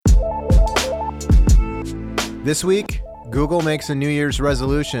This week, Google makes a New Year's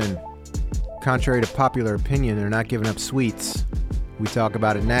resolution. Contrary to popular opinion, they're not giving up sweets. We talk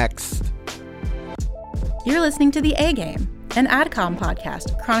about it next. You're listening to The A-Game, an AdCom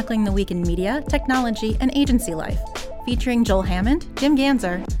podcast chronicling the week in media, technology, and agency life, featuring Joel Hammond, Jim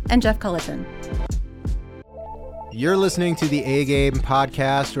Ganzer, and Jeff Culleton. You're listening to the A-Game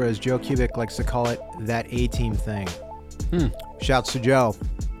podcast, or as Joe Kubik likes to call it, that A-Team thing. Shouts to Joe.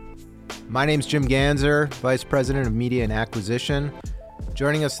 My name's Jim Ganzer, Vice President of Media and Acquisition.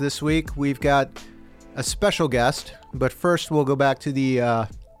 Joining us this week, we've got a special guest, but first we'll go back to the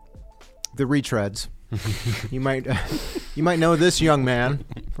retreads. You might know this young man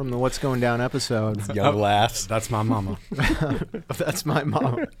from the What's Going Down episode. Young lass. That's my mama. That's my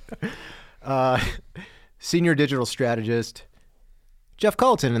mom. Senior digital strategist, Jeff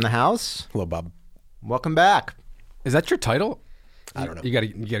Culleton in the house. Hello, Bob. Welcome back. Is that your title? I don't know. You gotta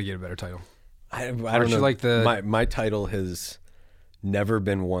get a better title. I don't Aren't know. you like the my title has never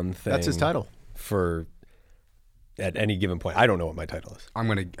been one thing. That's his title. For at any given point. I don't know what my title is. I'm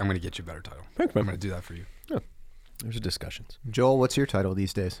gonna get you a better title. Thanks, man. I'm gonna do that for you. Yeah. There's discussions. Joel, what's your title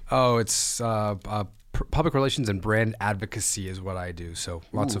these days? Oh, it's public relations and brand advocacy is what I do. So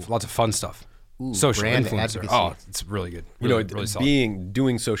lots of fun stuff. Social brand influencer. advocacy. Oh, it's really good. You Really, know, really solid.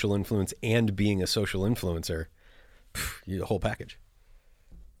 doing social influence and being a social influencer, the whole package.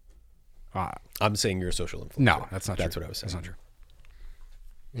 I'm saying you're a social influencer. No, that's not true. That's what I was saying. That's not true.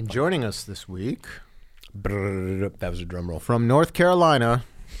 And joining us this week, That was a drum roll. from North Carolina,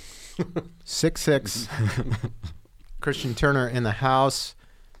 6'6", Christian Turner in the house.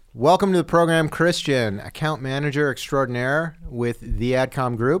 Welcome to the program, Christian, account manager extraordinaire with the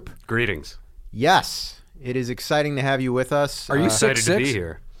AdCom Group. Greetings. Yes, it is exciting to have you with us. Are you Excited 6'6"? to be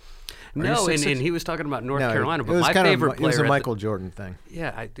here. No, and 6'6"? he was talking about North No, Carolina, it but was my kind of- favorite player. It was a at Michael Jordan thing.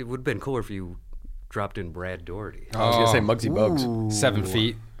 it would have been cooler if you dropped in Brad Doherty. I was going to say Muggsy Bugs. Ooh. 7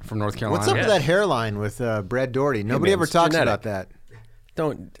 feet from North Carolina. What's up with Yeah. that hairline with Brad Doherty? Nobody man, ever it's talks genetic. about that.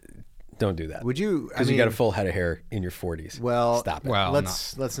 Don't do that. Would you? Because you got a full head of hair in your 40s. Well, Stop it. Well,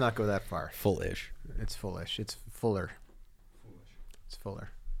 let's not go that far. Full-ish. It's foolish. It's fuller. It's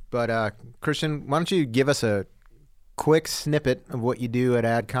fuller. But Christian, why don't you give us a quick snippet of what you do at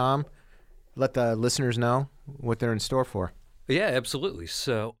AdCom? Let the listeners know what they're in store for. Yeah, absolutely.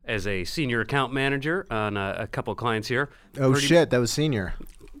 So, as a senior account manager on a couple of clients here. Oh shit, that was senior.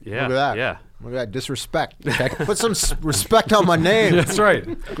 Yeah, Look at that. yeah. Look at that disrespect. Put some respect on my name. That's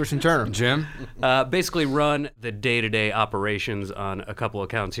right. Christian Turner. Jim? Basically run the day-to-day operations on a couple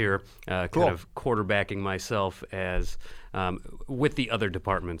accounts here, Cool. kind of quarterbacking myself as with the other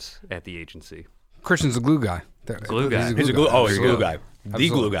departments at the agency. Christian's a glue guy. Glue guy. He's a glue. Oh, he's a There you glue go. guy. The Absolutely.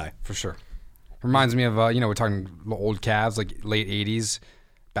 glue guy. For sure. Reminds me of, we're talking old Cavs, like late 80s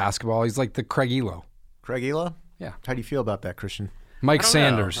basketball. He's like the Craig Elo. Craig Ela? Yeah. How do you feel about that, Christian? Mike I don't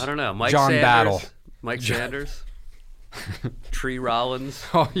Sanders. know. I don't know. Mike John Sanders, Battle. Mike Sanders. Tree Rollins.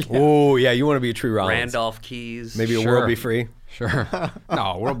 Oh, yeah. Oh, yeah. You want to be a Tree Rollins. Randolph Keys. Maybe a Sure. World Be Free. Sure.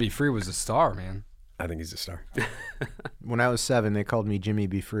 No, World Be Free was a star, man. I think he's a star. When I was 7, they called me Jimmy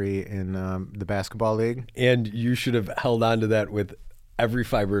Be Free in the basketball league. And you should have held on to that with every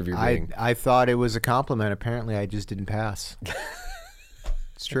fiber of your being. I thought it was a compliment. Apparently, I just didn't pass.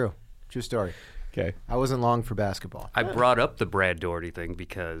 It's true. True story. Okay. I wasn't long for basketball. I brought up the Brad Doherty thing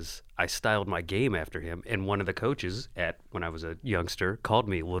because I styled my game after him, and one of the coaches when I was a youngster called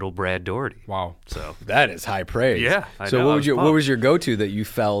me Little Brad Doherty. Wow. So That is high praise. Yeah, I So know, I what was what pumped. was your go-to that you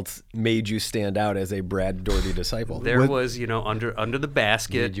felt made you stand out as a Brad Doherty disciple? there was, under the Did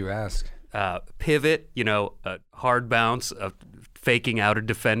basket, you ask? pivot, a hard bounce, faking out a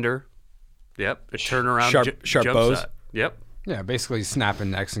defender. Yep, a turnaround, Sharp jump bows. shot. Yep, Yeah, basically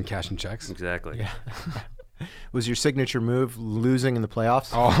snapping necks and cashing checks. exactly. Was your signature move losing in the playoffs?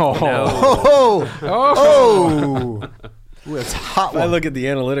 Oh. Oh! Oh! Ooh, that's a hot If I one. look at the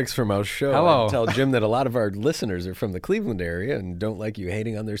analytics from our show, Hello. I tell Jim that a lot of our listeners are from the Cleveland area and don't like you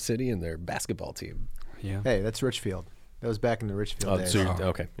hating on their city and their basketball team. Yeah. Hey, that's Richfield. That was back in the Richfield days. So you- Oh,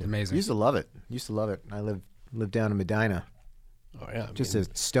 okay. Yeah. Amazing. Used to love it. I lived down in Medina. Oh, yeah. I Just mean,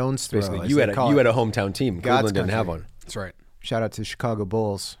 a stone's throw. basically, as you they had a call it. hometown team. God's Cleveland didn't have country. one. That's right. Shout out to Chicago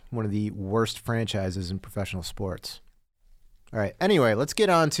Bulls, one of the worst franchises in professional sports. All right. Anyway, let's get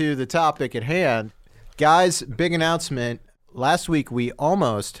on to the topic at hand. Guys, big announcement. Last week we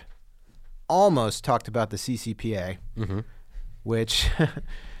almost talked about the CCPA, which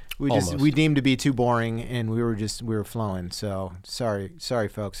we deemed to be too boring, and we were flowing. So sorry,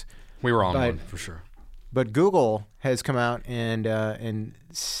 folks. We were on But- one for sure. But Google has come out and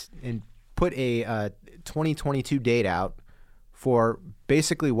put a 2022 date out for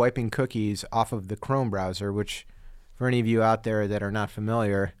basically wiping cookies off of the Chrome browser, which for any of you out there that are not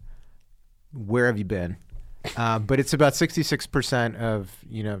familiar, where have you been? But it's about 66% of,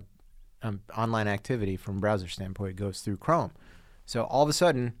 online activity from a browser standpoint goes through Chrome. So all of a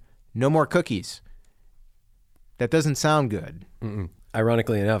sudden, no more cookies. That doesn't sound good. Mm-mm.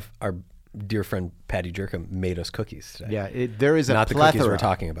 Ironically enough, our dear friend Patty Jerkham made us cookies today. Yeah, there is a Not plethora. the cookies we're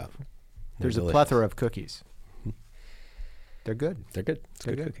talking about. There's They're a plethora of cookies. They're good. They're good. It's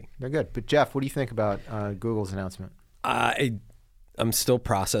They're good good. cookie. They're good. But Jeff, what do you think about Google's announcement? I'm still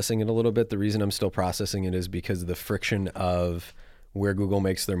processing it a little bit. The reason I'm still processing it is because of the friction of where Google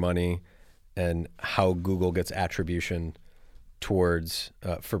makes their money and how Google gets attribution towards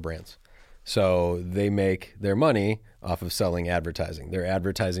for brands. So they make their money off of selling advertising. Their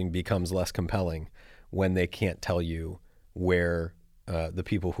advertising becomes less compelling when they can't tell you where the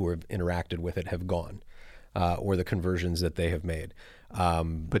people who have interacted with it have gone or the conversions that they have made.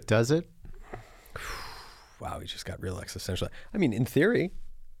 But does it? Wow, we just got real existential. I mean, in theory,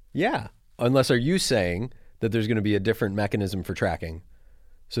 yeah. Unless are you saying that there's going to be a different mechanism for tracking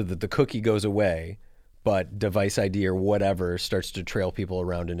so that the cookie goes away, but device ID or whatever starts to trail people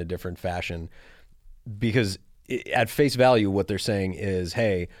around in a different fashion? Because at face value, what they're saying is,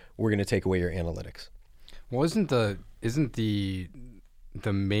 hey, we're going to take away your analytics. Well, isn't the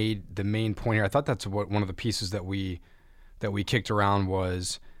main point here? I thought that's what one of the pieces that we kicked around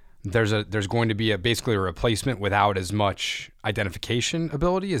was there's going to be basically a replacement without as much identification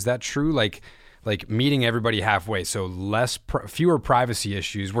ability. Is that true? Like meeting everybody halfway, so fewer privacy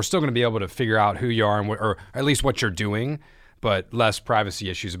issues. We're still going to be able to figure out who you are or at least what you're doing, but less privacy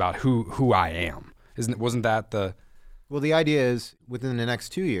issues about who I am. Wasn't that the? Well, the idea is within the next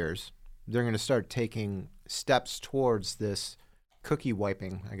 2 years, they're going to start taking steps towards this cookie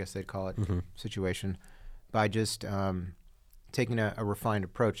wiping, I guess they'd call it, situation, by just taking a refined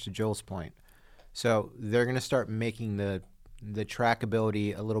approach to Joel's point. So they're going to start making the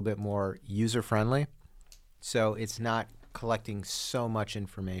trackability a little bit more user-friendly, so it's not collecting so much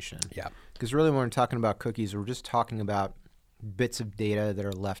information. Yeah. Because really when we're talking about cookies, we're just talking about bits of data that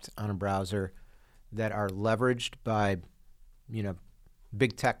are left on a browser that are leveraged by,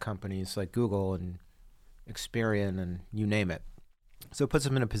 big tech companies like Google and Experian and you name it. So it puts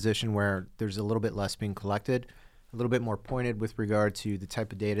them in a position where there's a little bit less being collected, a little bit more pointed with regard to the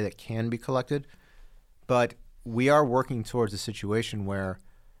type of data that can be collected. But we are working towards a situation where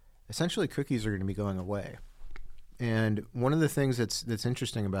essentially cookies are going to be going away. And one of the things that's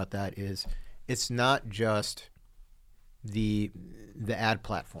interesting about that is it's not just the ad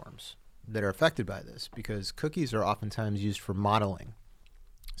platforms that are affected by this, because cookies are oftentimes used for modeling.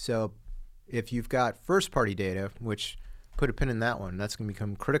 So if you've got first-party data, which put a pin in that one, that's going to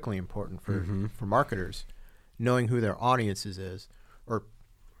become critically important for marketers, knowing who their audiences is, or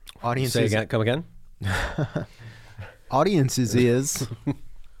audiences. Say again, come again? Audiences is.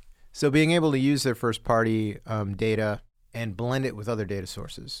 So being able to use their first-party data and blend it with other data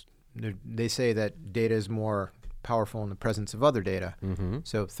sources. They say that data is more powerful in the presence of other data.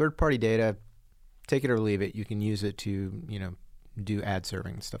 So third-party data, take it or leave it. You can use it to, do ad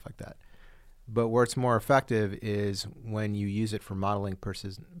serving and stuff like that. But where it's more effective is when you use it for modeling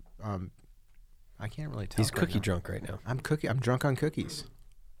purposes. I can't really tell. He's cookie drunk right now. I'm drunk on cookies.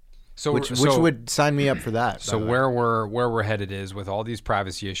 So which would sign me up for that. So where we're headed is with all these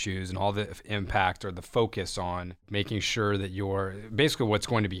privacy issues and all the impact or the focus on making sure that basically what's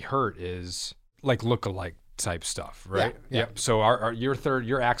going to be hurt is like lookalike type stuff, right? Yeah. Yep. So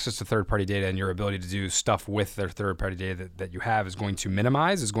your access to third party data and your ability to do stuff with their third party data that you have is going to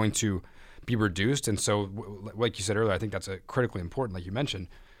minimize, is going to be reduced. And so like you said earlier, I think that's critically important, like you mentioned.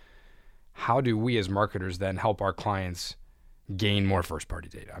 How do we as marketers then help our clients gain more first-party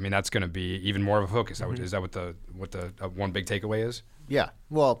data? I mean, that's going to be even more of a focus. Is that what the one big takeaway is? Yeah.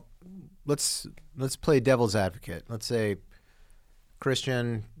 Well, let's play devil's advocate. Let's say,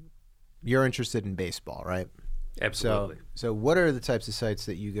 Christian, you're interested in baseball, right? Absolutely. So what are the types of sites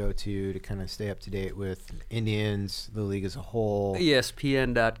that you go to kind of stay up to date with Indians, the league as a whole?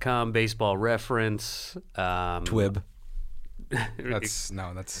 ESPN.com, Baseball Reference, Twib. That's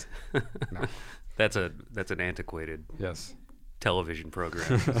no. That's an antiquated television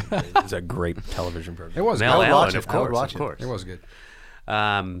program. It's a great television program. It was. Mel I would Allen, watch it. of I would course, watch of it. course. It was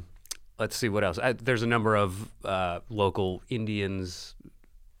good. Let's see what else. There's a number of local Indians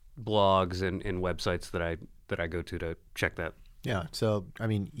blogs and websites that I go to check that. Yeah. So, I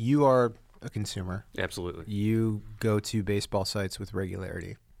mean, you are a consumer. Absolutely. You go to baseball sites with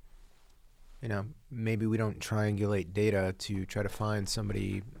regularity. Maybe we don't triangulate data to try to find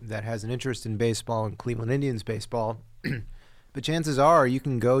somebody that has an interest in baseball and Cleveland Indians baseball, But chances are you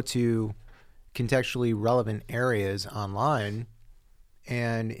can go to contextually relevant areas online,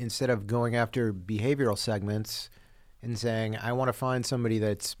 and instead of going after behavioral segments and saying, I want to find somebody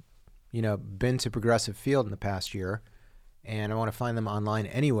that's, been to progressive field in the past year, and I want to find them online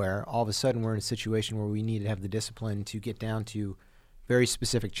anywhere, all of a sudden we're in a situation where we need to have the discipline to get down to very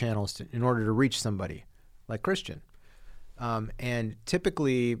specific channels in order to reach somebody like Christian. And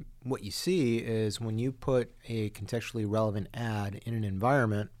typically what you see is when you put a contextually relevant ad in an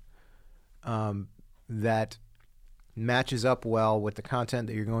environment that matches up well with the content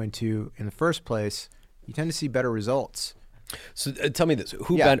that you're going to in the first place, you tend to see better results. So tell me this,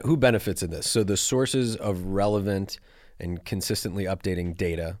 who benefits in this? So the sources of relevant and consistently updating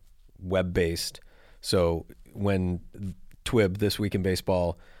data, web-based. So when TWIB, This Week in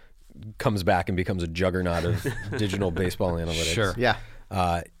Baseball, comes back and becomes a juggernaut of digital baseball analytics. Sure. Yeah.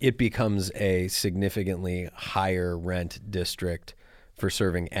 It becomes a significantly higher rent district for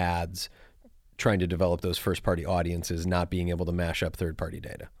serving ads, trying to develop those first-party audiences, not being able to mash up third-party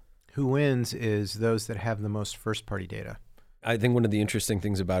data. Who wins is those that have the most first-party data. I think one of the interesting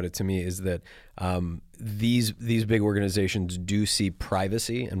things about it to me is that these big organizations do see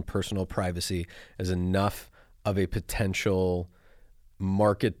privacy and personal privacy as enough of a potential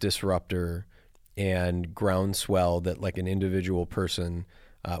market disruptor and groundswell that like an individual person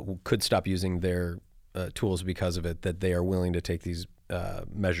could stop using their tools because of it, that they are willing to take these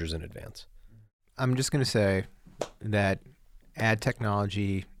measures in advance. I'm just going to say that ad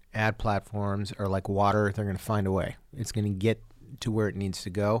technology, ad platforms are like water. They're going to find a way. It's going to get to where it needs to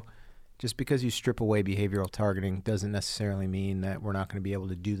go. Just because you strip away behavioral targeting doesn't necessarily mean that we're not going to be able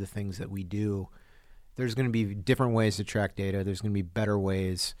to do the things that we do. There's going to be different ways to track data. There's going to be better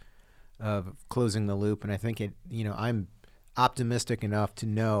ways of closing the loop. And I think I'm optimistic enough to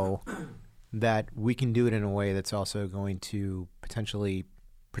know that we can do it in a way that's also going to potentially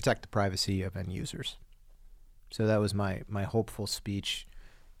protect the privacy of end users. So that was my hopeful speech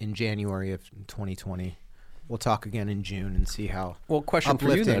in January of 2020. We'll talk again in June and see how question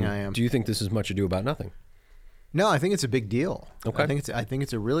for you then. I am. Do you think this is much ado about nothing? No, I think it's a big deal. Okay. I think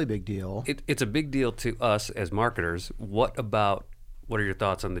it's a really big deal. It's a big deal to us as marketers. What are your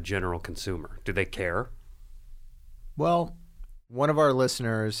thoughts on the general consumer? Do they care? Well, one of our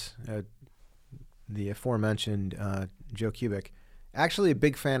listeners, the aforementioned Joe Kubik, actually a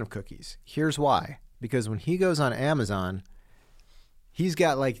big fan of cookies. Here's why. Because when he goes on Amazon, he's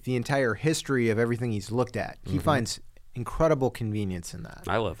got like the entire history of everything he's looked at. He finds incredible convenience in that.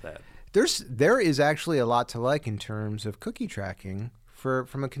 I love that. There is actually a lot to like in terms of cookie tracking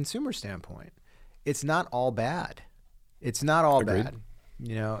from a consumer standpoint. It's not all bad. It's not all Agreed.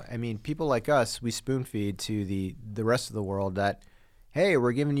 bad. I mean, people like us, we spoon feed to the rest of the world that, hey,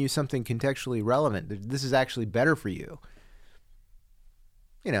 we're giving you something contextually relevant. This is actually better for you.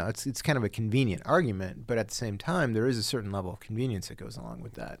 It's kind of a convenient argument, but at the same time, there is a certain level of convenience that goes along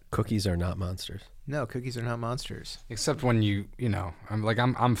with that. Cookies are not monsters. No, cookies are not monsters. Except when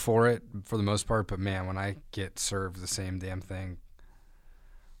I'm for it for the most part, but man, when I get served the same damn thing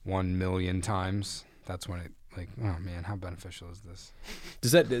 1 million times, that's when it oh man, how beneficial is this?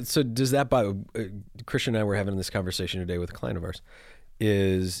 Does that Christian and I were having this conversation today with a client of ours,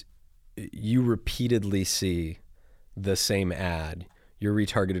 is you repeatedly see the same ad. You're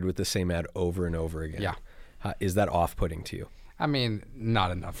retargeted with the same ad over and over again. Yeah. Is that off-putting to you? I mean, not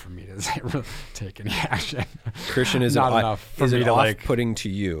enough for me to take any action. Christian, is not it enough for is me it to off-putting to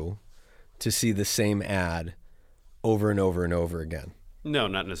you to see the same ad over and over and over again? No,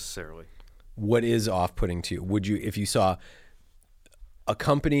 not necessarily. What is off-putting to you? Would you, if you saw a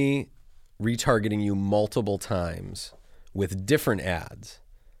company retargeting you multiple times with different ads,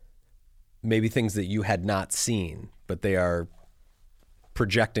 maybe things that you had not seen, but they are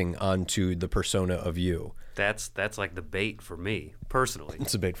projecting onto the persona of you? That's like the bait for me personally.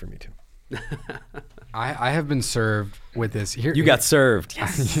 It's a bait for me too. I have been served with this. You got served.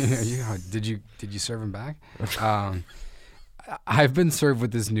 Yes. Did you serve him back? I've been served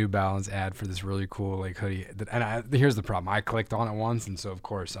with this New Balance ad for this really cool hoodie. Here's the problem. I clicked on it once, and so of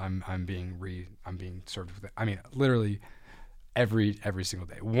course I'm being served with it. I mean, literally every single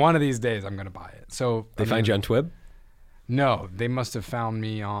day. One of these days I'm gonna buy it. So They find you on Twib? No, they must have found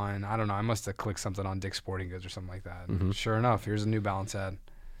me on, I don't know, I must have clicked something on Dick's Sporting Goods or something like that. Mm-hmm. Sure enough, here's a New Balance ad.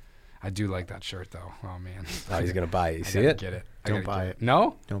 I do like that shirt though. Oh man. Oh, he's gonna buy it. You I see gotta it? Get it. Don't buy it.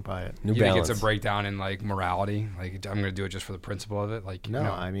 No? Don't buy it. New You Balance. think it's a breakdown in morality? I'm gonna do it just for the principle of it? No,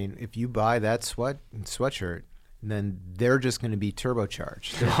 I mean, if you buy that sweatshirt, then they're just going to be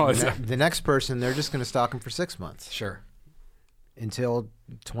turbocharged. The next person, they're just going to stock them for 6 months. Sure. until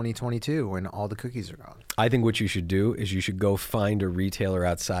 2022 when all the cookies are gone. I think what you should do is you should go find a retailer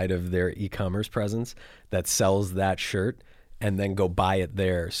outside of their e-commerce presence that sells that shirt and then go buy it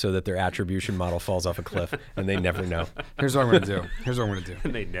there so that their attribution model falls off a cliff and they never know. Here's what I'm going to do.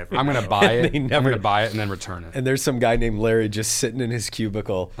 And they never. I'm going to buy it. I'm going to buy it and then return it. And there's some guy named Larry just sitting in his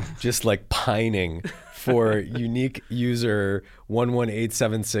cubicle, just like pining for unique user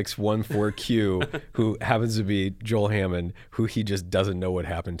 1187614Q, who happens to be Joel Hammond, who he just doesn't know what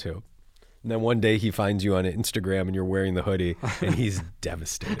happened to. And then one day he finds you on Instagram and you're wearing the hoodie and he's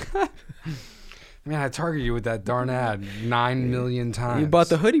devastated. Man, I targeted you with that darn ad 9 million times. You bought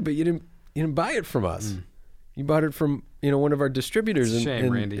the hoodie, but you didn't buy it from us. You bought it from one of our distributors, It's a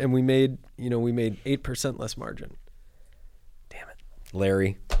shame, Randy. and we made 8% less margin. Damn it,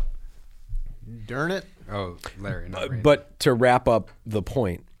 Larry. Darn it. Oh, Larry, not Randy. But to wrap up the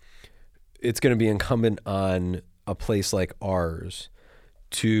point, it's going to be incumbent on a place like ours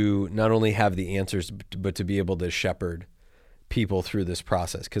to not only have the answers, but to be able to shepherd people through this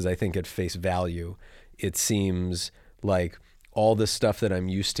process. Because I think at face value, it seems like all the stuff that I'm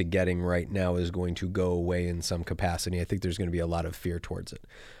used to getting right now is going to go away in some capacity. I think there's going to be a lot of fear towards it.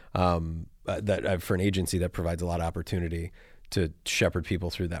 That for an agency that provides a lot of opportunity to shepherd people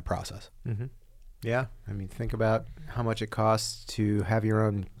through that process. Mm-hmm. Yeah, I mean, think about how much it costs to have your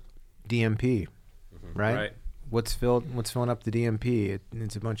own DMP, right? Right. What's filling up the DMP?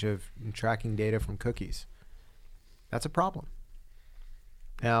 It's a bunch of tracking data from cookies. That's a problem.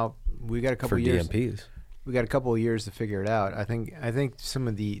 Now we got a couple For years. DMPs. We got a couple of years to figure it out. I think some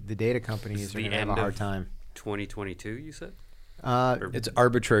of the data companies are the going to have a end hard of time. 2022, you said? It's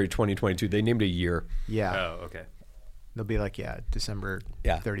arbitrary 2022. They named a year. Yeah, Oh, okay. they'll be like December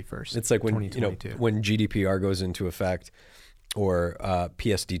 31st. It's like when 2022. when GDPR goes into effect, or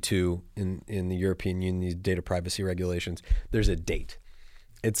PSD2 in the European Union, these data privacy regulations. There's a date.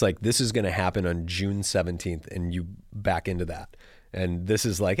 It's like this is going to happen on June 17th, and you back into that. And this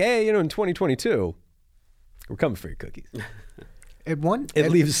is like, hey, in 2022, we're coming for your cookies. It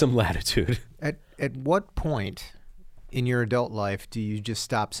leaves some latitude. At what point in your adult life do you just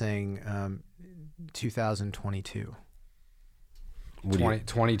stop saying 2022?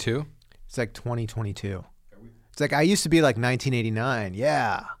 22? It's like 2022. It's like I used to be like 1989.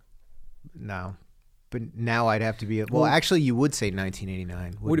 Yeah. No. But now I'd have to be well, actually you would say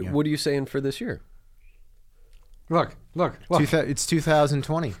 1989. What are you saying for this year? Look. It's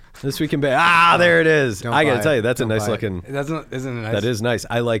 2020. This week in Bay. There it is. Don't I got buy to tell you, it. that's Don't a nice buy it. looking. Isn't it nice? That is nice.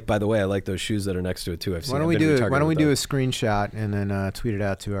 By the way, I like those shoes that are next to it too. Why don't we do a screenshot and then tweet it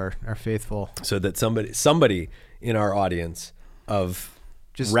out to our faithful, so that somebody in our audience of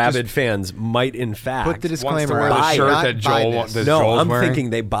rabid fans might in fact put the Wants to disclaimer wear the out. shirt Not that buy Joel this. that No, Joel's I'm wearing? thinking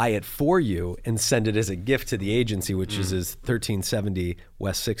they buy it for you and send it as a gift to the agency, which is 1370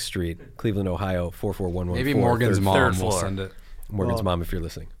 West 6th Street, Cleveland, Ohio, 44114. Maybe Morgan's third mom will floor. send it. Morgan's mom, if you're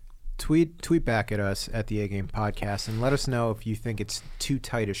listening. Tweet back at us at the A Game Podcast and let us know if you think it's too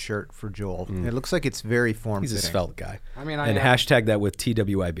tight a shirt for Joel. It looks like it's very form He's a fitting. svelte guy. I mean, and hashtag that with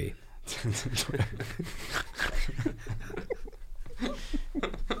TWIB.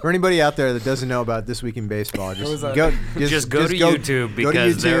 For anybody out there that doesn't know about This Week in Baseball, just go to YouTube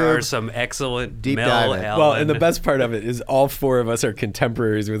because there are some excellent Deep Mel dive in. Allen. Well, and the best part of it is all four of us are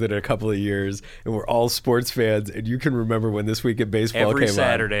contemporaries within a couple of years, and we're all sports fans, and you can remember when This Week in Baseball every came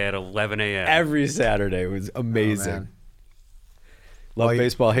Saturday at 11 a.m. Every Saturday. It was amazing. man. Love Well,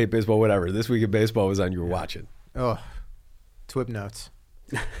 baseball, hate baseball, whatever. This Week in Baseball was on, you were watching. Oh, Twip notes.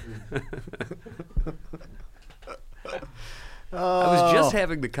 I was just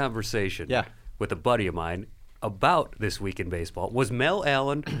having the conversation Yeah. with a buddy of mine about This Week in Baseball. Was Mel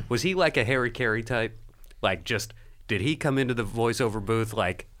Allen, was he like a Harry Carey type? Like did he come into the voiceover booth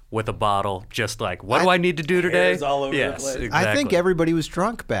like with a bottle, just like, what do I need to do today? Hairs all over the yes, place. exactly. I think everybody was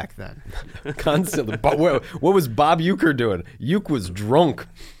drunk back then. Constantly. But what was Bob Uecker doing? Uecker was drunk.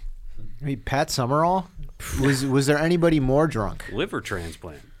 I mean, Pat Summerall? Was there anybody more drunk? Liver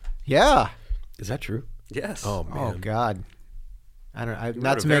transplant. Yeah. Is that true? Yes. Oh, man. Oh, God. I don't. He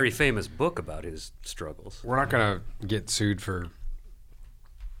not wrote to a make. very famous book about his struggles. We're not going to get sued for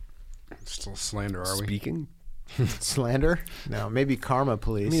slander, are we? Speaking? Slander? No, maybe Karma I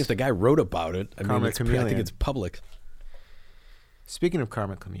Police. mean, if the guy wrote about it, I Karma think Chameleon. it's public. Speaking of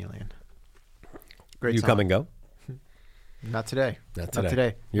Karma Chameleon. Great You song. come and go? Not today. Not Not today.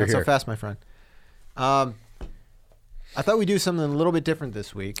 today. You're Not here. so fast, my friend. I thought we'd do something a little bit different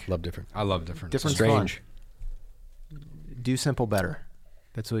this week. Love different. I love different. Different Strange. fun. Do simple better.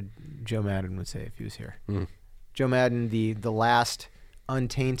 That's what Joe Madden would say if he was here. Joe Madden, the last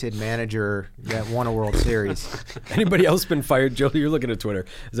untainted manager that won a World Series. Anybody else been fired? Joe, you're looking at Twitter.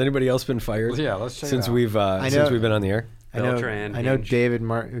 Has anybody else been fired? Yeah, let's check since it out. we've been on the air. Beltran, I know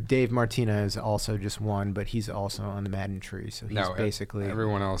Hinge. Dave Martinez also just won, but he's also on the Madden tree, so he's basically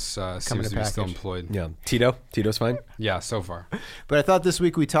everyone else seems to be still employed. Yeah, Tito's fine. Yeah, so far. But I thought this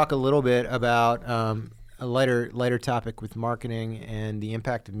week we'd talk a little bit about a lighter topic with marketing and the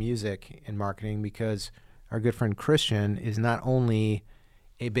impact of music in marketing, because our good friend Christian is not only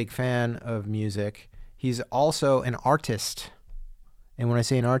a big fan of music, he's also an artist. And when I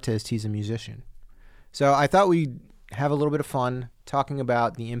say an artist, he's a musician. So I thought we'd have a little bit of fun talking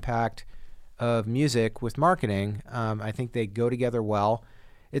about the impact of music with marketing. I think they go together well.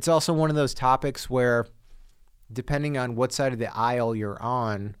 It's also one of those topics where, depending on what side of the aisle you're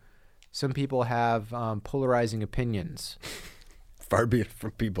on, some people have polarizing opinions. Far be it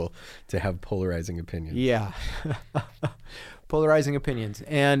from people to have polarizing opinions. Yeah. Polarizing opinions.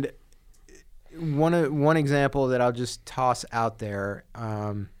 And one example that I'll just toss out there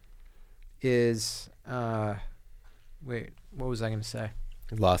is... wait, what was I going to say?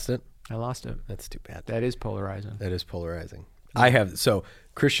 Lost it? I lost it. That's too bad. That is polarizing. That is polarizing. So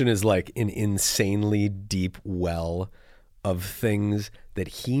Christian is like an insanely deep well of things that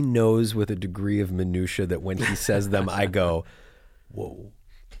he knows with a degree of minutia that when he says them, I go, whoa.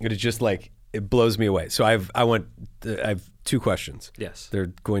 And it's just like, it blows me away. So I have two questions. Yes.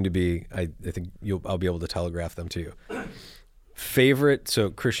 They're going to be, I think I'll be able to telegraph them to you. Favorite,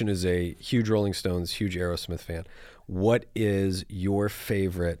 so Christian is a huge Rolling Stones, huge Aerosmith fan. What is your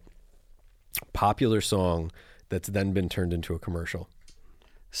favorite popular song that's then been turned into a commercial?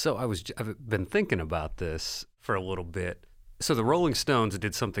 So I've been thinking about this for a little bit. So the Rolling Stones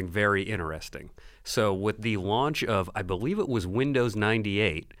did something very interesting. So with the launch of, I believe it was Windows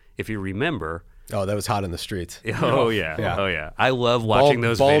 98, if you remember. Oh, that was hot in the streets. Oh, yeah. Oh, yeah. I love watching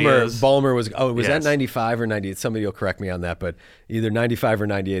those videos. Ballmer was, that 95 or 98? Somebody will correct me on that, but either 95 or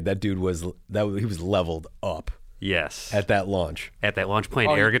 98, that dude he was leveled up. Yes. At that launch.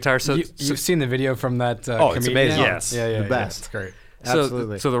 Playing air guitar. So you've seen the video from that it's comedian? amazing. Yes. Yeah, the best. It's great.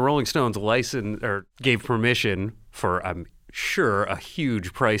 Absolutely. So the Rolling Stones gave permission for, I'm sure, a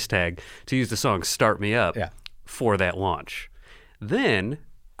huge price tag to use the song "Start Me Up" for that launch. Then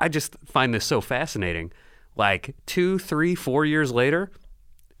I just find this so fascinating. Like 2, 3, 4 years later,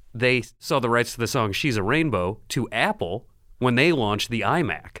 they saw the rights to the song "She's a Rainbow" to Apple when they launched the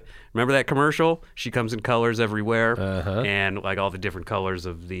iMac. Remember that commercial? She comes in colors everywhere, and like all the different colors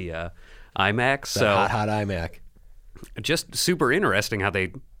of the iMac. So hot iMac. Just super interesting how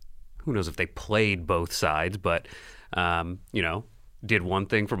who knows if they played both sides, but, did one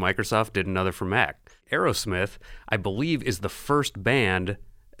thing for Microsoft, did another for Mac. Aerosmith, I believe, is the first band.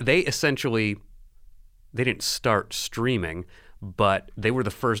 They didn't start streaming, but they were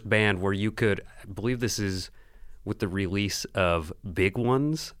the first band where you could, I believe this is with the release of Big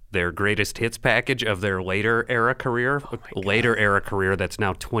Ones, their greatest hits package of their later era career, that's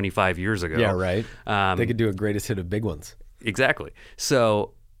now 25 years ago. Yeah, right. They could do a greatest hit of Big Ones. Exactly.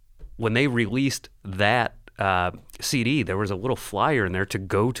 So when they released that CD, there was a little flyer in there to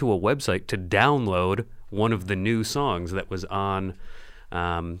go to a website to download one of the new songs that was on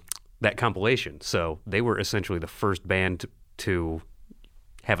that compilation. So they were essentially the first band to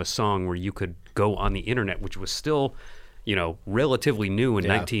have a song where you could go on the internet, which was still, relatively new in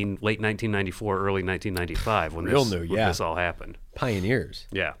late 1994, early 1995 when this all happened. Pioneers.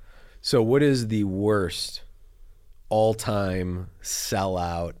 Yeah. So what is the worst all-time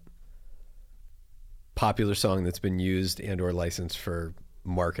sellout popular song that's been used and or licensed for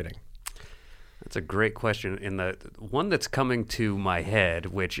marketing? That's a great question. And the one that's coming to my head,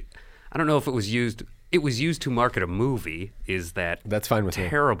 which I don't know if it was used to market a movie, is that's fine with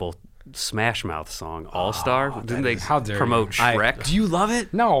terrible Smash Mouth song, All Star. Didn't they promote Shrek? Do you love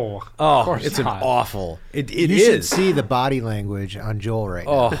it? No. Of course it's not. An awful. It you is. should see the body language on Joel right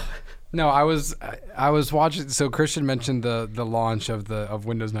now. No, I was watching. So Christian mentioned the launch of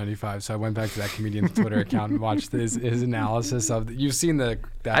Windows 95. So I went back to that comedian's Twitter account and watched his analysis of. You've seen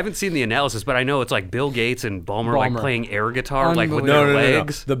I haven't seen the analysis, but I know it's like Bill Gates and Ballmer. Like playing air guitar, like with their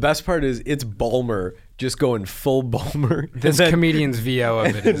legs. No. The best part is it's Ballmer just going full Ballmer. This comedian's VO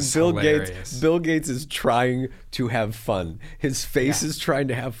of it is hilarious. Bill Gates is trying to have fun. His face is trying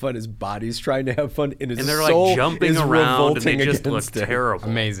to have fun. His body's trying to have fun. And they're like jumping around, and they just look terrible.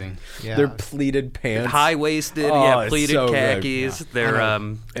 Amazing. Yeah. They're pleated pants, high waisted, pleated khakis. Good. They're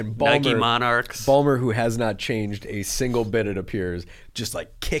and Nike Monarchs. Ballmer, who has not changed a single bit, it appears, just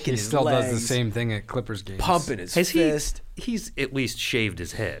like kicking his legs. He still does the same thing at Clippers games. Pumping his fist. He's at least shaved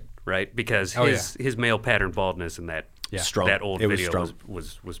his head, right? Because his male pattern baldness and that Yeah. strong. That old It was video strong.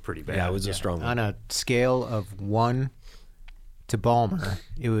 was pretty bad. Yeah, it was a strong On one. a scale of 1 to Balmer,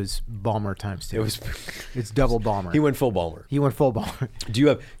 it was Balmer times 2. It was. It's double Balmer. He went full Balmer. He went full Balmer.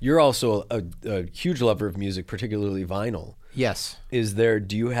 You're also a huge lover of music, particularly vinyl. Yes. Is there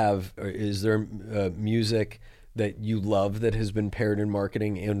music that you love that has been paired in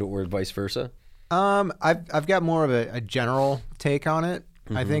marketing and or vice versa? I've got more of a general take on it.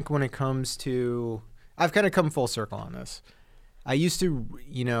 I think when it comes to, I've kind of come full circle on this. I used to,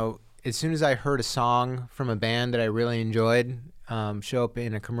 as soon as I heard a song from a band that I really enjoyed show up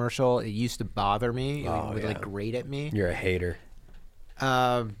in a commercial, it used to bother me. It would like grate at me. You're a hater.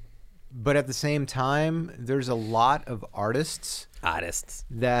 But at the same time, there's a lot of artists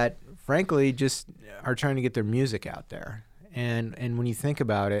that frankly just are trying to get their music out there. And when you think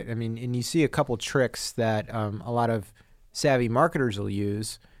about it, I mean, and you see a couple tricks that a lot of savvy marketers will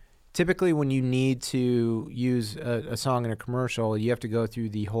use. Typically, when you need to use a song in a commercial, you have to go through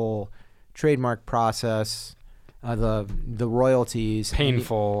the whole trademark process, the royalties.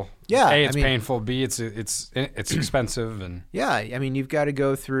 Painful. Yeah, A, it's I mean- painful. B, it's expensive, and Yeah, I mean, you've got to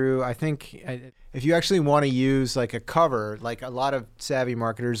go through, I think, if you actually want to use like a cover, like a lot of savvy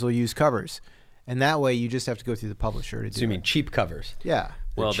marketers will use covers. And that way you just have to go through the publisher to do So you mean it. cheap covers? Yeah.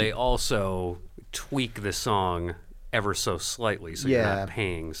 Well, they also tweak the song ever so slightly, so you're Yeah. not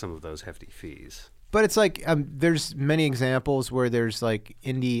paying some of those hefty fees. But it's like there's many examples where there's like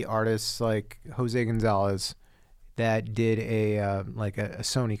indie artists like Jose Gonzalez that did a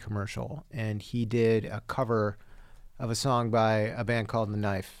Sony commercial, and he did a cover of a song by a band called The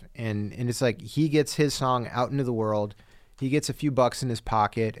Knife, and it's like he gets his song out into the world, he gets a few bucks in his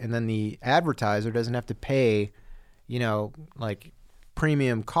pocket, and then the advertiser doesn't have to pay, like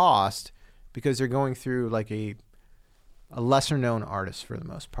premium cost because they're going through like a lesser known artist for the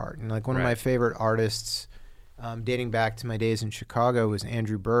most part. And like one of my favorite artists dating back to my days in Chicago was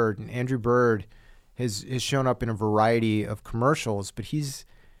Andrew Bird. And Andrew Bird has shown up in a variety of commercials, but he's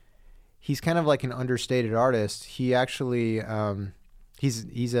kind of like an understated artist. He actually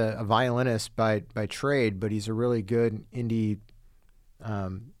he's a violinist by trade, but he's a really good indie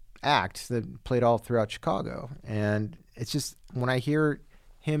act that played all throughout Chicago. And it's just when I hear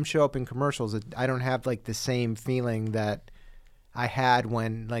him show up in commercials, I don't have like the same feeling that I had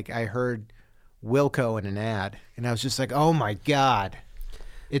when like I heard Wilco in an ad, and I was just like, oh my God,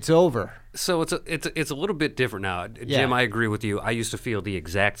 it's over. So it's a little bit different now. Yeah. Jim, I agree with you. I used to feel the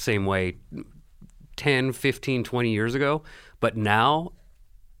exact same way 10, 15, 20 years ago, but now,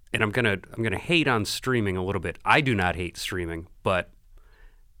 and I'm going to hate on streaming a little bit. I do not hate streaming, but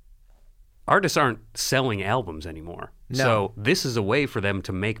artists aren't selling albums anymore. No. So this is a way for them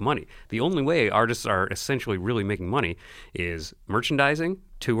to make money. The only way artists are essentially really making money is merchandising,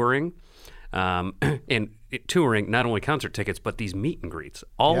 touring, and touring, not only concert tickets, but these meet and greets.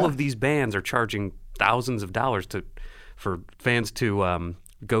 All of these bands are charging thousands of dollars for fans to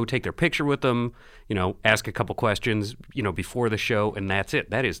go take their picture with them, ask a couple questions, before the show, and that's it.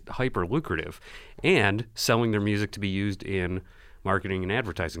 That is hyper lucrative. And selling their music to be used in marketing and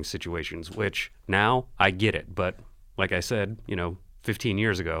advertising situations, which now I get it. But like I said, 15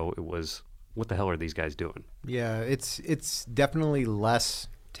 years ago, it was, what the hell are these guys doing? Yeah, it's definitely less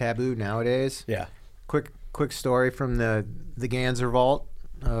taboo nowadays. Yeah. Quick story from the Ganser Vault.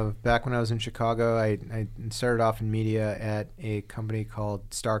 Back when I was in Chicago, I started off in media at a company called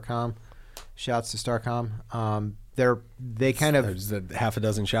Starcom. Shouts to Starcom. They kind of There's half a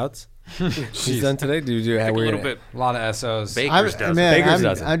dozen shouts. He's done today. Do you have A little bit. a lot of SOs. Baker's does man, it. Baker's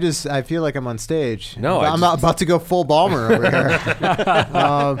does it. I feel like I'm on stage. No, I'm about to go full Balmer over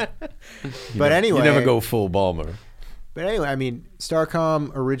here. But anyway, You never go full Balmer. But anyway, I mean,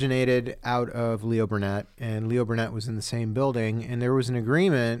 Starcom originated out of Leo Burnett, and Leo Burnett was in the same building, and there was an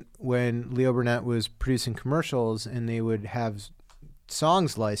agreement when Leo Burnett was producing commercials and they would have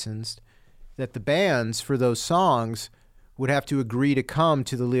songs licensed that the bands for those songs would have to agree to come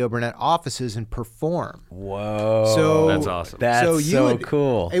to the Leo Burnett offices and perform. Whoa. So That's awesome. That's so so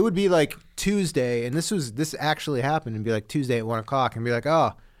cool. It would be like Tuesday, and this actually happened, and be like Tuesday at 1 o'clock, and be like,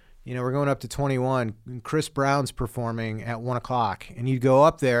 oh, we're going up to 21. And Chris Brown's performing at 1 o'clock, and you'd go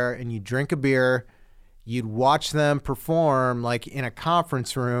up there and you'd drink a beer, you'd watch them perform like in a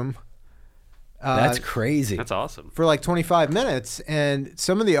conference room. That's crazy. That's awesome. For like 25 minutes, and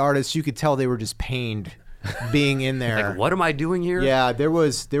some of the artists you could tell they were just pained being in there. Like, what am I doing here? Yeah, there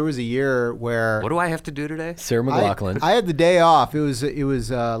was a year where What do I have to do today? Sarah McLachlan. I had the day off. It was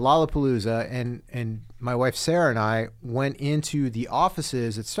Lollapalooza, and my wife Sarah and I went into the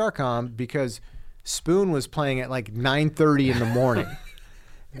offices at Starcom because Spoon was playing at like 9:30 in the morning,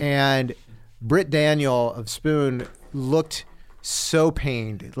 and Britt Daniel of Spoon looked so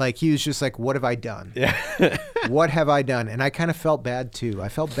pained. Like he was just like, what have I done? Yeah. What have I done? And I kind of felt bad too. I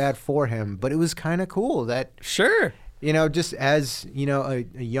felt bad for him, but it was kind of cool that, Sure. you know, just as, you know,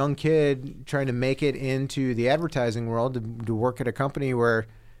 a young kid trying to make it into the advertising world to work at a company where,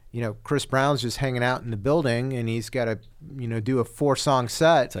 you know, Chris Brown's just hanging out in the building and he's got to, you know, do a 4-song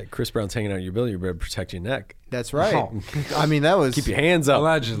set. It's like Chris Brown's hanging out in your building. You better protect your neck. That's right. Oh. I mean, that was... Keep your hands up.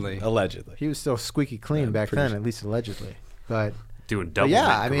 Allegedly. Allegedly. He was still squeaky clean back then, at least allegedly. But Doing double yeah,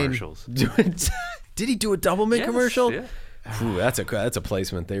 mint I mean- commercials. Did he do a double mint Yes, commercial? yeah. Ooh, that's a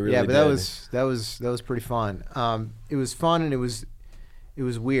placement. They really yeah, but did. that was pretty fun. It was fun and it was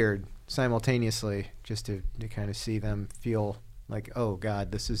weird simultaneously, just to kind of see them feel like, oh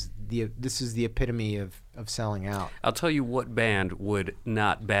God, this is the epitome of selling out. I'll tell you what band would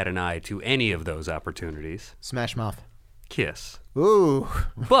not bat an eye to any of those opportunities. Smash Mouth. Kiss. Ooh.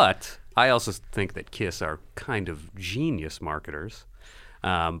 But I also think that Kiss are kind of genius marketers.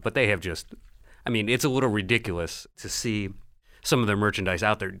 But they have just, I mean, it's a little ridiculous to see some of their merchandise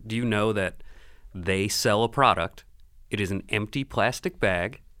out there. Do you know that they sell a product? It is an empty plastic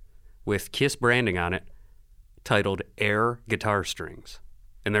bag with Kiss branding on it titled Air Guitar Strings.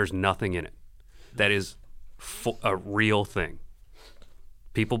 And there's nothing in it. That is a real thing.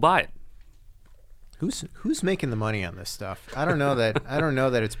 People buy it. Who's making the money on this stuff? I don't know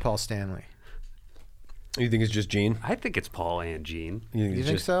that it's Paul Stanley. You think it's just Gene? I think it's Paul and Gene. You it's think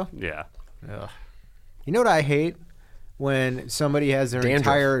just so? Yeah. Ugh. You know what I hate? When somebody has their Dandruff.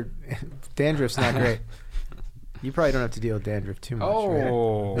 entire dandruff's not great. You probably don't have to deal with dandruff too much.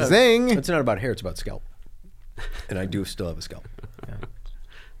 Oh. Right? Zing! It's not about hair. It's about scalp. And I do still have a scalp.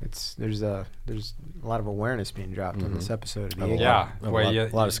 There's a lot of awareness being dropped on this episode of the A-Game. Yeah. A Well, lot-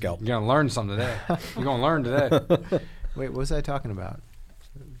 a lot of scalp. You're going to learn something today. You're going to learn today. Wait, what was I talking about?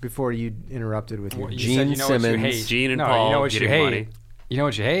 Before you interrupted with your You Gene said you know what you Simmons. hate. Gene and no, Paul you know what you getting hate. money. You know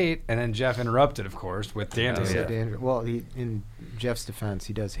what you hate, and then Jeff interrupted, of course, with dandruff. You yeah. said dandruff. Well, in Jeff's defense,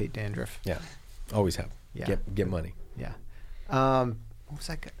 he does hate dandruff. Yeah. Always have. Yeah. Get money. Yeah. What was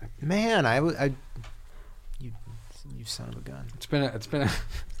that? Man, you son of a gun. It's been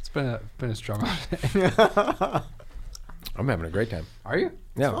a struggle. I'm having a great time. Are you?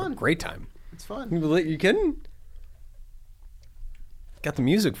 Yeah, fun. great time. It's fun. You kidding? Got the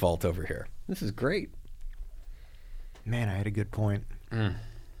music vault over here. This is great. Man, I had a good point.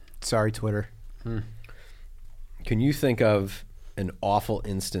 Sorry, Twitter. Can you think of an awful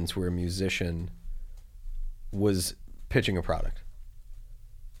instance where a musician was pitching a product?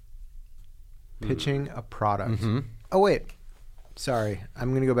 Pitching a product. Oh wait, sorry.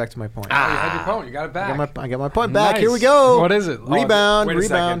 I'm gonna go back to my point. You had your point. You got it back. I got my point back. Here we Nice. go. What is it? Oh, Rebound. wait a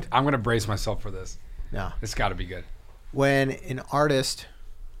Rebound. second. I'm going to brace myself for this. No. It's got to be good. When an artist,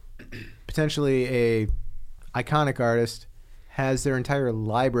 potentially a iconic artist, has their entire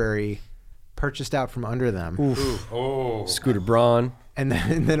library purchased out from under them, Oh. Scooter Braun. and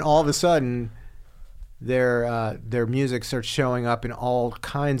then all of a sudden, their music starts showing up in all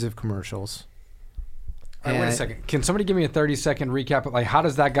kinds of commercials. All right, wait a second. Can somebody give me a 30-second recap? Like, how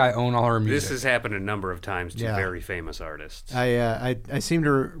does that guy own all her music? This has happened a number of times to Yeah. very famous artists. I seem to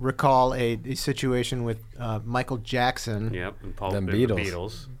recall a situation with Michael Jackson Yep, and Paul Them the Beatles.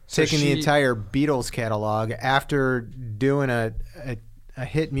 Beatles. taking the she- entire Beatles catalog after doing a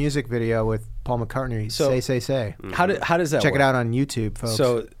hit music video with Paul McCartney. So- Say. How does that Check work? it out on YouTube, folks.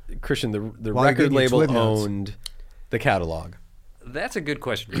 So, Christian, the While you're record getting your label Twib notes. owned the catalog. That's a good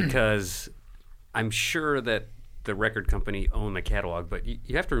question because I'm sure that the record company owned the catalog, but you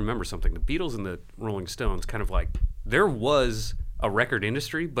have to remember something. The Beatles and the Rolling Stones kind of like, there was a record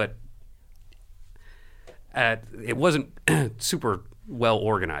industry, but it wasn't super well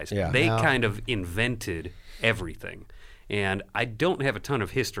organized. Yeah. They No. kind of invented everything. And I don't have a ton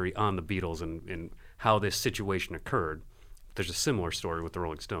of history on the Beatles and how this situation occurred. There's a similar story with the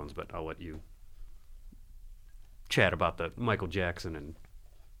Rolling Stones, but I'll let you chat about the Michael Jackson and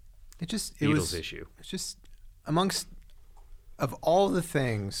it Beatles was issue. It's just amongst of all the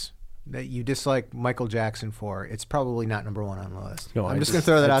things that you dislike Michael Jackson for, it's probably not number one on the list. No, I'm I'd just going to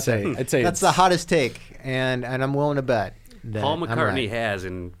throw that I'd out say- there. I'd say that's it's- the hottest take, and I'm willing to bet that Paul I'm McCartney right. has,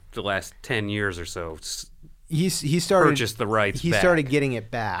 in the last 10 years or so, he started purchased the rights He back. started getting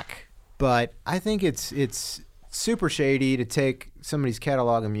it back, but I think it's super shady to take somebody's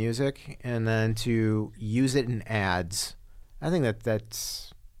catalog of music and then to use it in ads. I think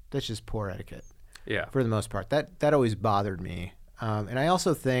that's just poor etiquette Yeah. for the most part. That always bothered me, and I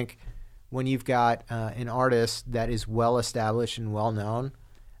also think when you've got an artist that is well established and well known,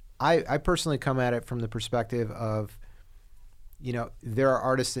 I personally come at it from the perspective of, there are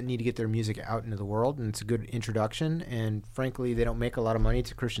artists that need to get their music out into the world, and it's a good introduction. And frankly, they don't make a lot of money.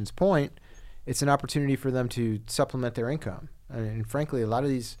 To Christian's point, it's an opportunity for them to supplement their income. And frankly, a lot of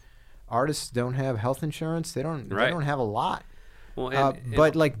these artists don't have health insurance. They don't have a lot. Well,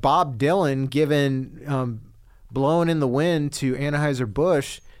 but like Bob Dylan giving "Blowing in the Wind" to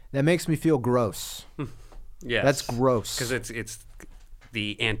Anheuser-Busch, that makes me feel gross. Yes. That's gross. Because it's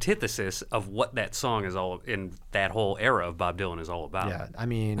the antithesis of what that song is all in that whole era of Bob Dylan is all about. Yeah, I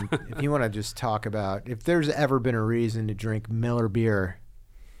mean, if you want to just talk about if there's ever been a reason to drink Miller beer,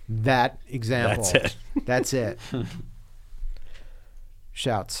 that example. That's it.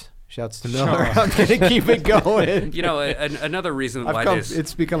 Shouts to Miller. I'm gonna keep it going. Another reason why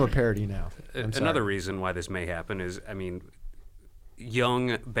it's become a parody now. Another reason why this may happen is,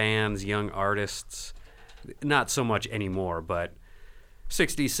 young bands, young artists, not so much anymore, but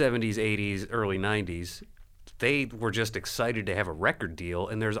 60s, 70s, 80s, early 90s, they were just excited to have a record deal,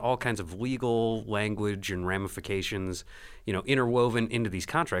 and there's all kinds of legal language and ramifications, interwoven into these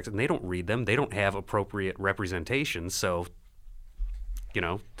contracts, and they don't read them. They don't have appropriate representation, so,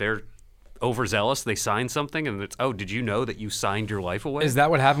 they're overzealous. They sign something, and it's, oh, did you know that you signed your life away? Is that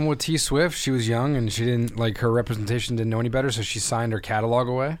what happened with T Swift? She was young, and she didn't, her representation didn't know any better, so she signed her catalog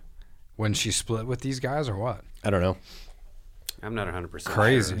away when she split with these guys, or what? I don't know. I'm not 100%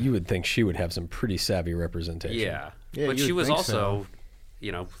 crazy. sure. You would think she would have some pretty savvy representation. Yeah, Yeah, but you she would was think also,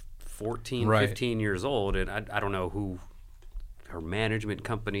 so. 14, Right. 15 years old, and I don't know who her management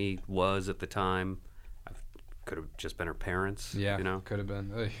company was at the time. Could have just been her parents. Yeah, you could have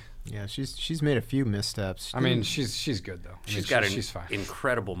been. Ugh. Yeah, she's made a few missteps. I mean, she's good though. She's got she's fine. an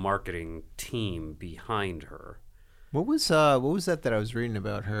incredible marketing team behind her. What was that I was reading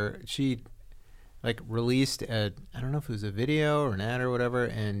about her? She released I don't know if it was a video or an ad or whatever,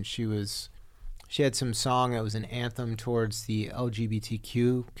 and she had some song that was an anthem towards the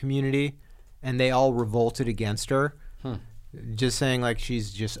LGBTQ community, and they all revolted against her, just saying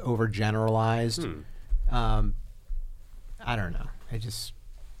she's just overgeneralized. I don't know.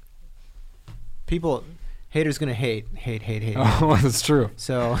 Haters gonna hate. Oh, that's true.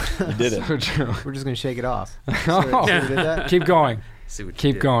 So You did it. So true. we're just gonna shake it off. Oh. See what I did that? Keep going. See what you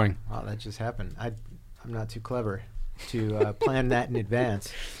Keep did. going. Wow, that just happened. I'm not too clever to plan that in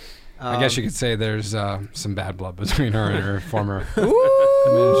advance. I guess you could say there's some bad blood between her and her former management.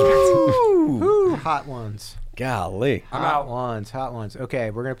 Ooh, hot ones. Golly. I'm Hot out. ones. Okay,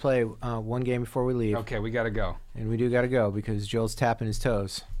 we're going to play one game before we leave. Okay, we got to go. And we do got to go because Joel's tapping his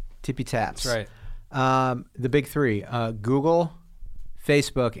toes. Tippy taps. That's right. The big three, Google,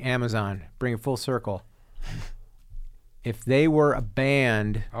 Facebook, Amazon. Bring it full circle. If they were a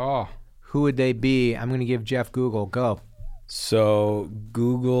band, Oh, who would they be? I'm going to give Jeff Google. Go. So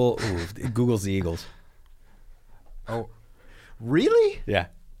Google's the Eagles. Oh, really? Yeah.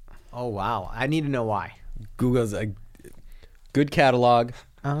 Oh, wow. I need to know why. Google's a good catalog.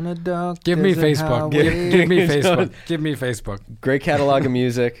 On a dark give me desert Facebook. highway. Give me Facebook. Give me Facebook. Great catalog of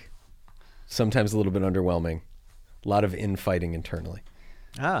music. Sometimes a little bit underwhelming. A lot of infighting internally.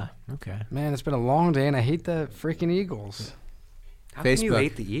 Ah, okay. Man, it's been a long day, and I hate the freaking Eagles. How can you Facebook.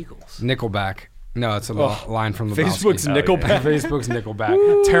 hate the Eagles? Nickelback. No, it's a line from Lebowski. Facebook's Nickelback. Facebook's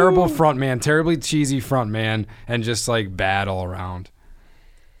Nickelback. Terrible front man, terribly cheesy front man, and just bad all around.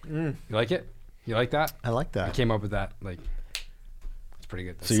 You like it? You like that? I like I that. came up with that. It's pretty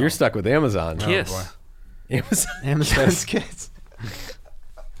good. So you're stuck with Amazon. Kiss. boy. Amazon. Amazon's kids.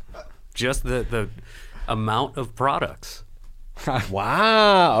 Just the amount of products.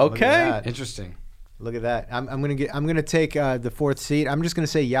 Wow. Look at Okay. that. Interesting. Look at that. I'm gonna take the fourth seat. I'm just gonna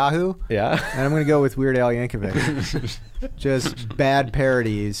say Yahoo, Yeah. and I'm gonna go with Weird Al Yankovic. Just bad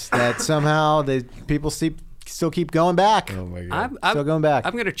parodies that somehow people still keep going back. Oh my God. Still going back.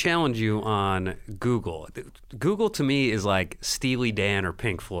 I'm going to challenge you on Google. Google to me is like Steely Dan or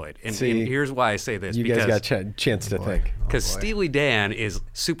Pink Floyd. And See, here's why I say this. You guys got a chance to think. Because Steely Dan is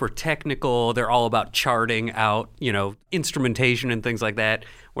super technical. They're all about charting out, instrumentation and things like that.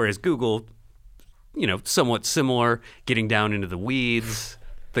 Whereas Google, somewhat similar, getting down into the weeds,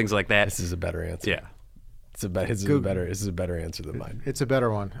 things like that. This is a better answer. Yeah. This is a better answer than mine. It's a better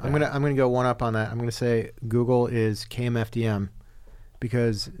one. I'm gonna go one up on that. I'm gonna say Google is KMFDM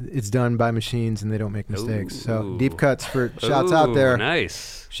because it's done by machines and they don't make mistakes. So Ooh. deep cuts for shouts out there.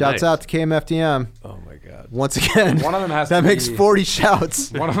 Nice. Shouts Nice. out to KMFDM Oh my God. once again. One of them has that to makes be- 40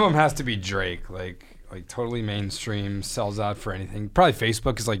 shouts. One of them has to be Drake, like totally mainstream, sells out for anything. Probably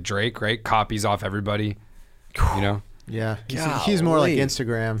Facebook is like Drake, right? Copies off everybody. Yeah, he's more like Golly.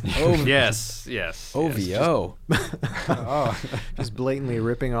 Instagram. Yes. Yes. OVO. Just blatantly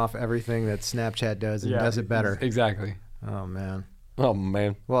ripping off everything that Snapchat does and does it better. Exactly. Oh, man. Oh,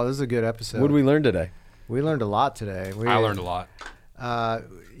 man. Well, this is a good episode. What did we learn today? We learned a lot today. I learned a lot.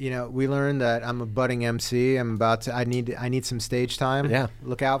 We learned that I'm a budding MC. I need some stage time. Yeah.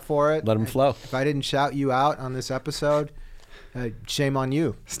 Look out for it. Let them flow. If I didn't shout you out on this episode, shame on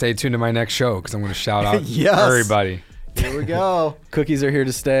you. Stay tuned to my next show because I'm going to shout out Yes. everybody. Here we go. Cookies are here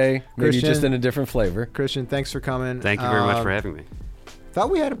to stay. Maybe Christian. just in a different flavor. Christian, thanks for coming. Thank you very much for having me. Thought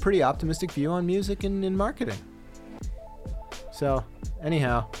we had a pretty optimistic view on music and marketing. So,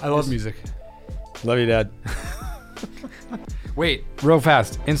 anyhow. I love music. Love you, Dad. Wait, real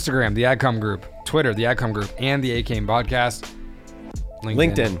fast. Instagram, the AdCom Group. Twitter, the AdCom Group, and the ACAME Podcast.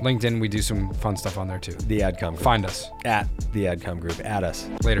 LinkedIn, we do some fun stuff on there too. The AdCom Group. Find us. At the AdCom Group. At us.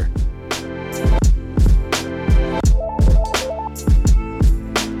 Later.